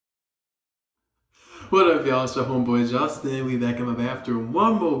What up, y'all? It's your homeboy Justin. We back in my bathroom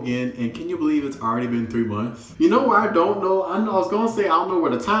one more again, and can you believe it's already been 3 months? You know where I don't know? I was gonna say I don't know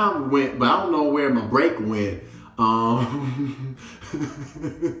where the time went, but I don't know where my break went.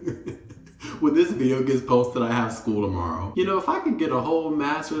 When this video gets posted, I have school tomorrow. You know, if I could get a whole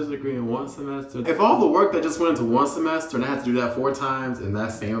master's degree in 1 semester, if all the work that just went into 1 semester and I had to do that 4 times in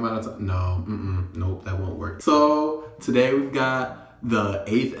that same amount of time, nope, that won't work. So today we've got the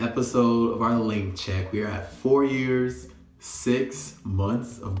 8th episode of our link check. We are at 4 years, 6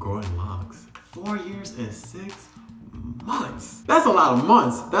 months of growing locks. 4 years and 6 months. That's a lot of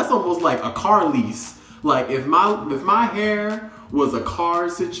months. That's almost like a car lease. Like if my hair was a car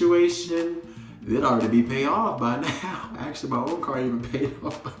situation, it'd already be paid off by now. Actually, my own car even paid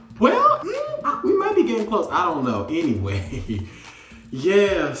off. Well, we might be getting close. I don't know. Anyway,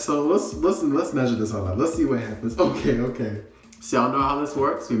 yeah. So let's measure this all out. Let's see what happens. Okay. So y'all know how this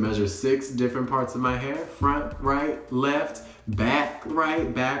works. We measure 6 different parts of my hair: front, right, left, back,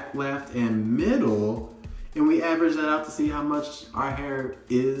 right, back, left, and middle. And we average that out to see how much our hair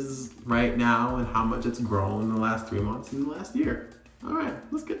is right now and how much it's grown in the last 3 months and the last year. All right,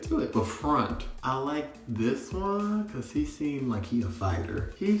 let's get to it. The front. I like this one because he seemed like he a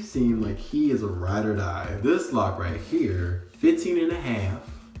fighter. He seemed like he is a ride or die. This lock right here, 15.5.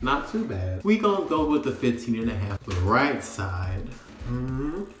 Not too bad. We gonna go with the 15.5. The right side.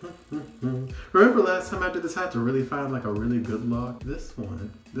 Remember last time I did this, I had to really find like a really good lock? This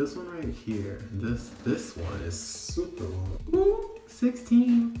one right here. This one is super long. Ooh,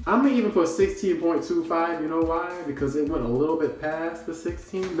 16. I'm gonna even put 16.25. You know why? Because it went a little bit past the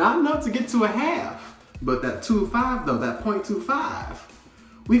 16. Not enough to get to a half, but that 2.5 though, that 0.25.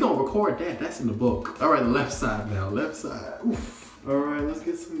 We gonna record that. That's in the book. All right, the left side now. Left side. Oof. All right, let's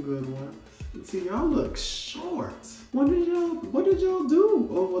get some good ones. See, y'all look short. What did y'all do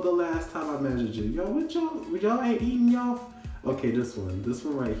over the last time I measured you? Y'all ain't eating y'all? Okay, this one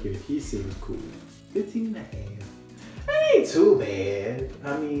right here, he seems cool. 15.5. That ain't too bad.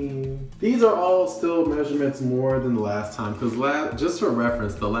 I mean, these are all still measurements more than the last time. Cause just for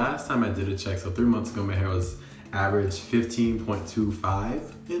reference, the last time I did a check, so 3 months ago, my hair was average 15.25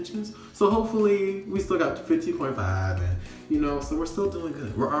 inches. So hopefully we still got 15.5 and you know, so we're still doing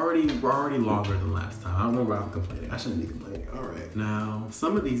good. We're already longer than last time. I don't know why I'm complaining. I shouldn't be complaining. All right. Now,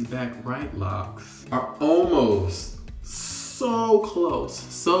 some of these back right locks are almost so close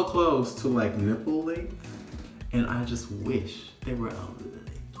to like nipple length. And I just wish they were a little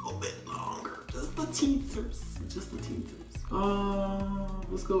bit longer. Just the teensers.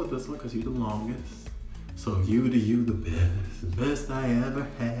 Let's go with this one because you're the longest. So you the best I ever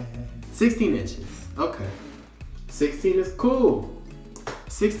had. 16 inches, okay. 16 is cool.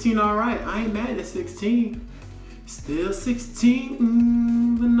 16, all right, I ain't mad at 16. Still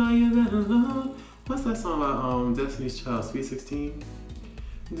 16, but now you're in love. What's that song about Destiny's Child, Sweet 16?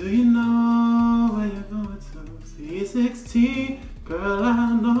 Do you know where you're going to? Sweet 16, girl,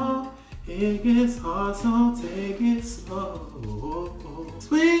 I know it gets hard, so take it slow.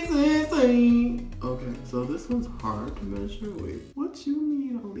 Sweet 16. Okay, so this one's hard to measure. Wait, what you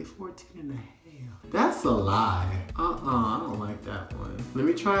mean only 14.5? That's a lie. I don't like that one. Let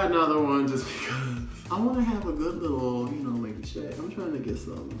me try another one just because I want to have a good little, you know, lady check. I'm trying to get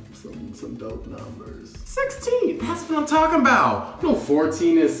some dope numbers. 16, that's what I'm talking about. No,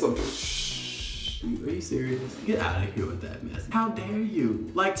 14 is some, are you serious? Get out of here with that mess. How dare you?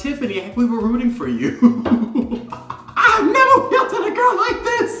 Like Tiffany, we were rooting for you. I've never felt at a girl like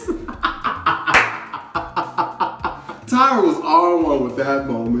this. Tyra was on one with that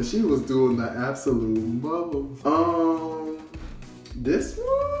moment. She was doing the absolute bubbles. This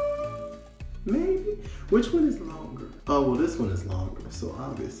one? Maybe? Which one is longer? Oh, well, this one is longer. So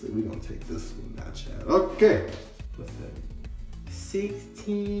obviously we're gonna take this one now, Chad. Okay. What's that?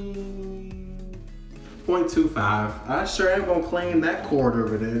 16.25. I sure ain't gonna claim that quarter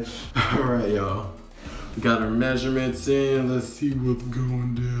of an inch. All right, y'all. We got our measurements in. Let's see what's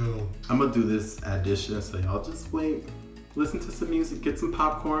going down. I'm gonna do this addition, so y'all just wait. Listen to some music, get some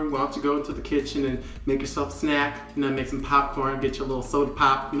popcorn. Why don't you go into the kitchen and make yourself a snack? You know, make some popcorn, get your little soda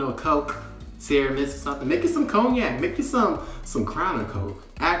pop, you know, a Coke, Sierra Mist or something. Make you some cognac, make you some Crown and Coke.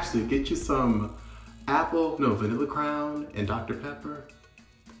 Actually, get you some vanilla Crown and Dr. Pepper.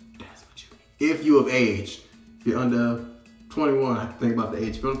 That's what you need. If you have aged. If you're under 21, I think about the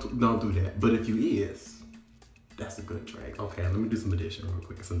age. If you don't do that. But if you is, that's a good drink. Okay, let me do some addition real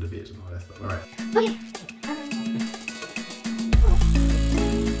quick, some division, all that stuff. All right.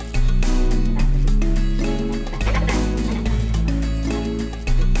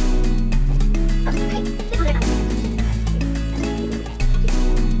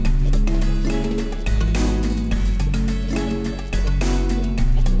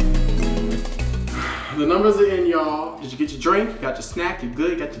 get your drink, you got your snack, you're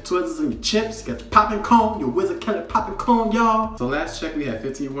good, you got your Twizzlers and your chips, you got your popping cone, your Wizard Kelly popping cone, y'all. So last check we had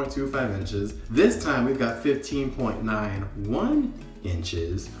 15.25 inches. This time we've got 15.91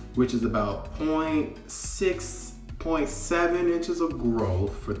 inches, which is about 0.7 inches of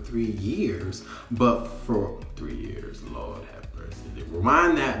growth for 3 years. But for 3 years, Lord have mercy.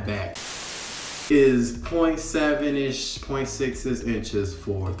 Rewind that back. Is 0.7-ish, 0.6 inches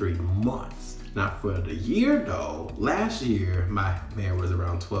for 3 months. Now for the year though, last year my hair was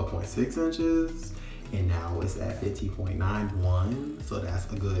around 12.6 inches and now it's at 15.91. So that's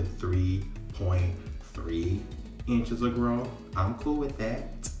a good 3.3 inches of growth. I'm cool with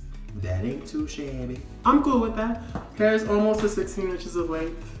that. That ain't too shabby. I'm cool with that. Hair's almost to 16 inches of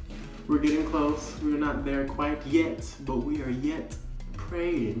length. We're getting close. We're not there quite yet, but we are yet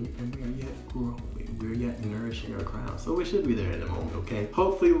praying and we are yet growing. We're yet nourishing our crown. So we should be there in a moment, okay?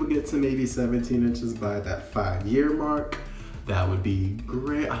 Hopefully we'll get to maybe 17 inches by that 5-year mark. That would be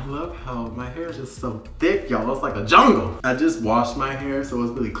great. I love how my hair is just so thick, y'all. It's like a jungle. I just washed my hair so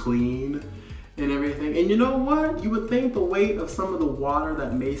it's really clean and everything. And you know what? You would think the weight of some of the water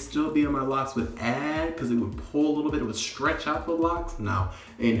that may still be in my locks would add, because it would pull a little bit, it would stretch out the locks. No,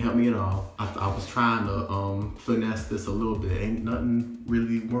 it ain't help me at all. I was trying to finesse this a little bit. Ain't nothing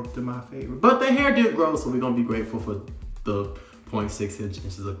really worked in my favor. But the hair did grow, so we're gonna be grateful for the 0.6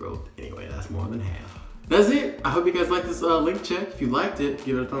 inches of growth. Anyway, that's more than half. That's it. I hope you guys liked this link check. If you liked it,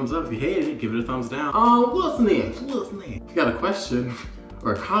 give it a thumbs up. If you hated it, give it a thumbs down. What's next? What's next? If you got a question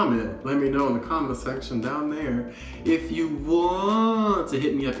or a comment, let me know in the comment section down there. If you want to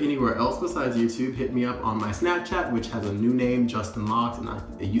hit me up anywhere else besides YouTube, hit me up on my Snapchat, which has a new name, Justin Locs, and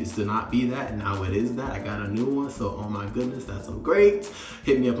it used to not be that, and now it is that. I got a new one, so oh my goodness, that's so great.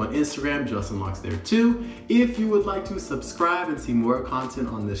 Hit me up on Instagram, Justin Locs there too. If you would like to subscribe and see more content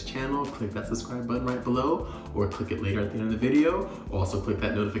on this channel, click that subscribe button right below, or click it later at the end of the video. Also click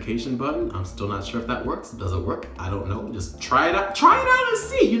that notification button. I'm still not sure if that works. Does it work? I don't know. Just try it out. Try it out and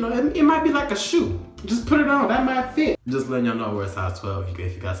see. You know, it might be like a shoe. Just put it on. That might fit. Just letting y'all know we're a size 12.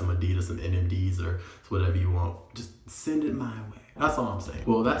 If you got some Adidas, some NMDs, or whatever you want, just send it my way. That's all I'm saying.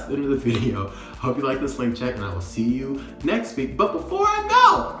 Well, that's the end of the video. Hope you like this link check, and I will see you next week. But before I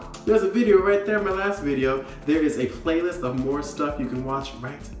go, there's a video right there, my last video. There is a playlist of more stuff you can watch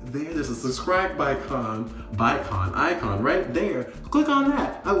right there. There's a subscribe icon right there. Click on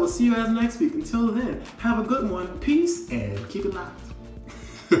that. I will see you guys next week. Until then, have a good one. Peace and keep it locked.